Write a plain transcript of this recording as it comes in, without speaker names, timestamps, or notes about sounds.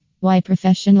Why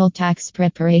professional tax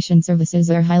preparation services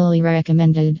are highly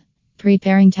recommended.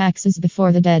 Preparing taxes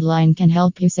before the deadline can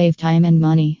help you save time and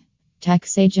money.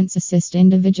 Tax agents assist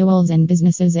individuals and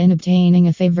businesses in obtaining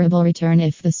a favorable return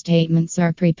if the statements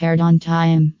are prepared on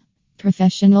time.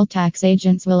 Professional tax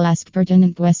agents will ask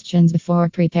pertinent questions before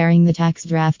preparing the tax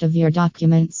draft of your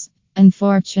documents.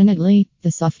 Unfortunately, the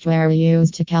software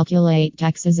used to calculate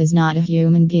taxes is not a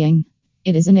human being.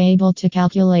 It is unable to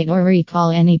calculate or recall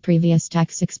any previous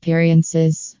tax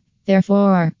experiences.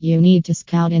 Therefore, you need to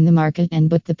scout in the market and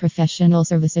book the professional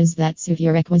services that suit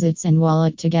your requisites and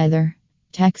wallet together.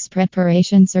 Tax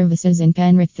preparation services in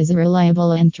Penrith is a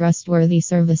reliable and trustworthy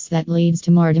service that leads to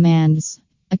more demands.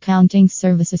 Accounting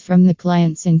services from the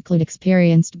clients include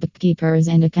experienced bookkeepers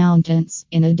and accountants,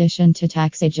 in addition to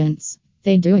tax agents.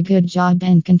 They do a good job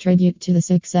and contribute to the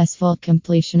successful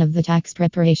completion of the tax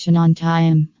preparation on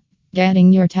time.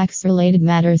 Getting your tax-related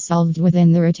matters solved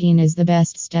within the routine is the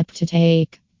best step to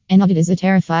take. An audit is a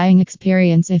terrifying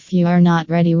experience if you are not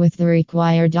ready with the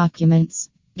required documents.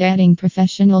 Getting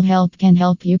professional help can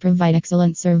help you provide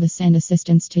excellent service and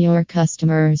assistance to your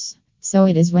customers. So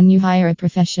it is when you hire a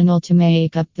professional to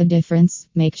make up the difference.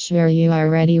 Make sure you are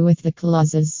ready with the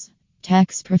clauses.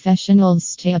 Tax professionals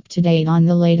stay up to date on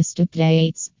the latest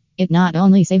updates. It not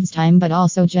only saves time but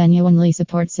also genuinely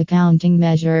supports accounting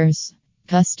measures.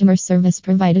 Customer service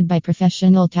provided by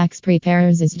professional tax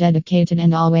preparers is dedicated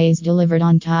and always delivered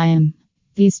on time.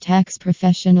 These tax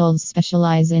professionals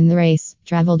specialize in the race,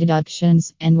 travel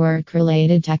deductions, and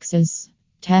work-related taxes.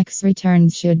 Tax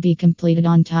returns should be completed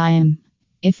on time.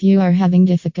 If you are having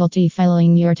difficulty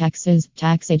filing your taxes,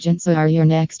 tax agents are your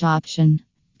next option.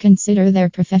 Consider their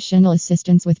professional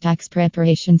assistance with tax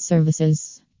preparation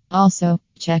services. Also,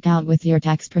 check out with your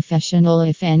tax professional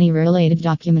if any related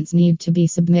documents need to be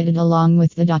submitted along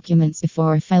with the documents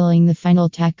before filing the final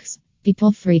tax.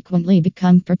 People frequently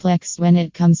become perplexed when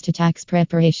it comes to tax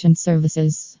preparation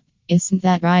services. Isn't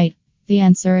that right? The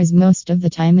answer is most of the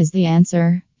time is the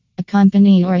answer. A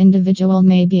company or individual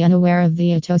may be unaware of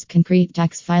the ATO's concrete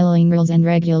tax filing rules and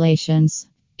regulations.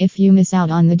 If you miss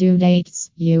out on the due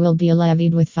dates, you will be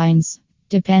levied with fines.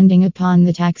 Depending upon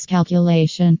the tax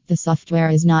calculation, the software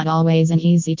is not always an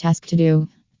easy task to do.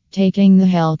 Taking the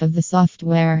help of the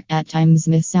software at times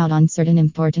miss out on certain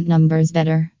important numbers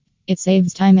better. It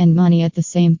saves time and money at the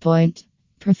same point.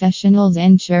 Professionals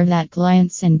ensure that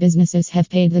clients and businesses have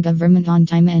paid the government on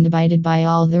time and abided by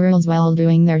all the rules while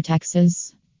doing their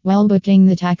taxes. While booking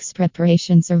the tax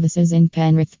preparation services in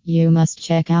Penrith, you must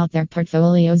check out their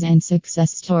portfolios and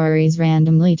success stories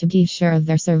randomly to be sure of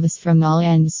their service from all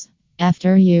ends.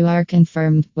 After you are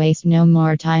confirmed, waste no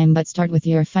more time but start with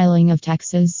your filing of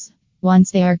taxes. Once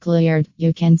they are cleared,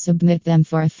 you can submit them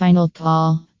for a final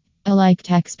call. Alike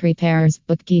tax preparers,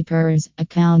 bookkeepers,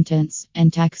 accountants,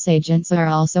 and tax agents are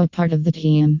also part of the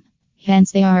team.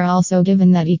 Hence, they are also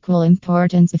given that equal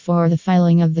importance before the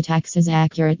filing of the taxes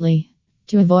accurately.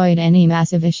 To avoid any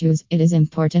massive issues, it is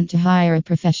important to hire a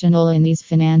professional in these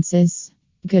finances.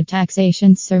 Good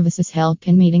taxation services help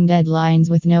in meeting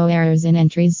deadlines with no errors in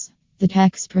entries. The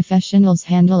tax professionals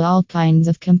handle all kinds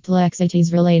of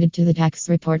complexities related to the tax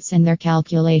reports and their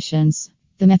calculations.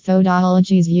 The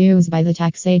methodologies used by the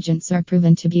tax agents are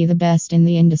proven to be the best in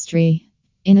the industry.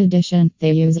 In addition,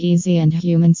 they use easy and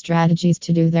human strategies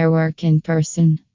to do their work in person.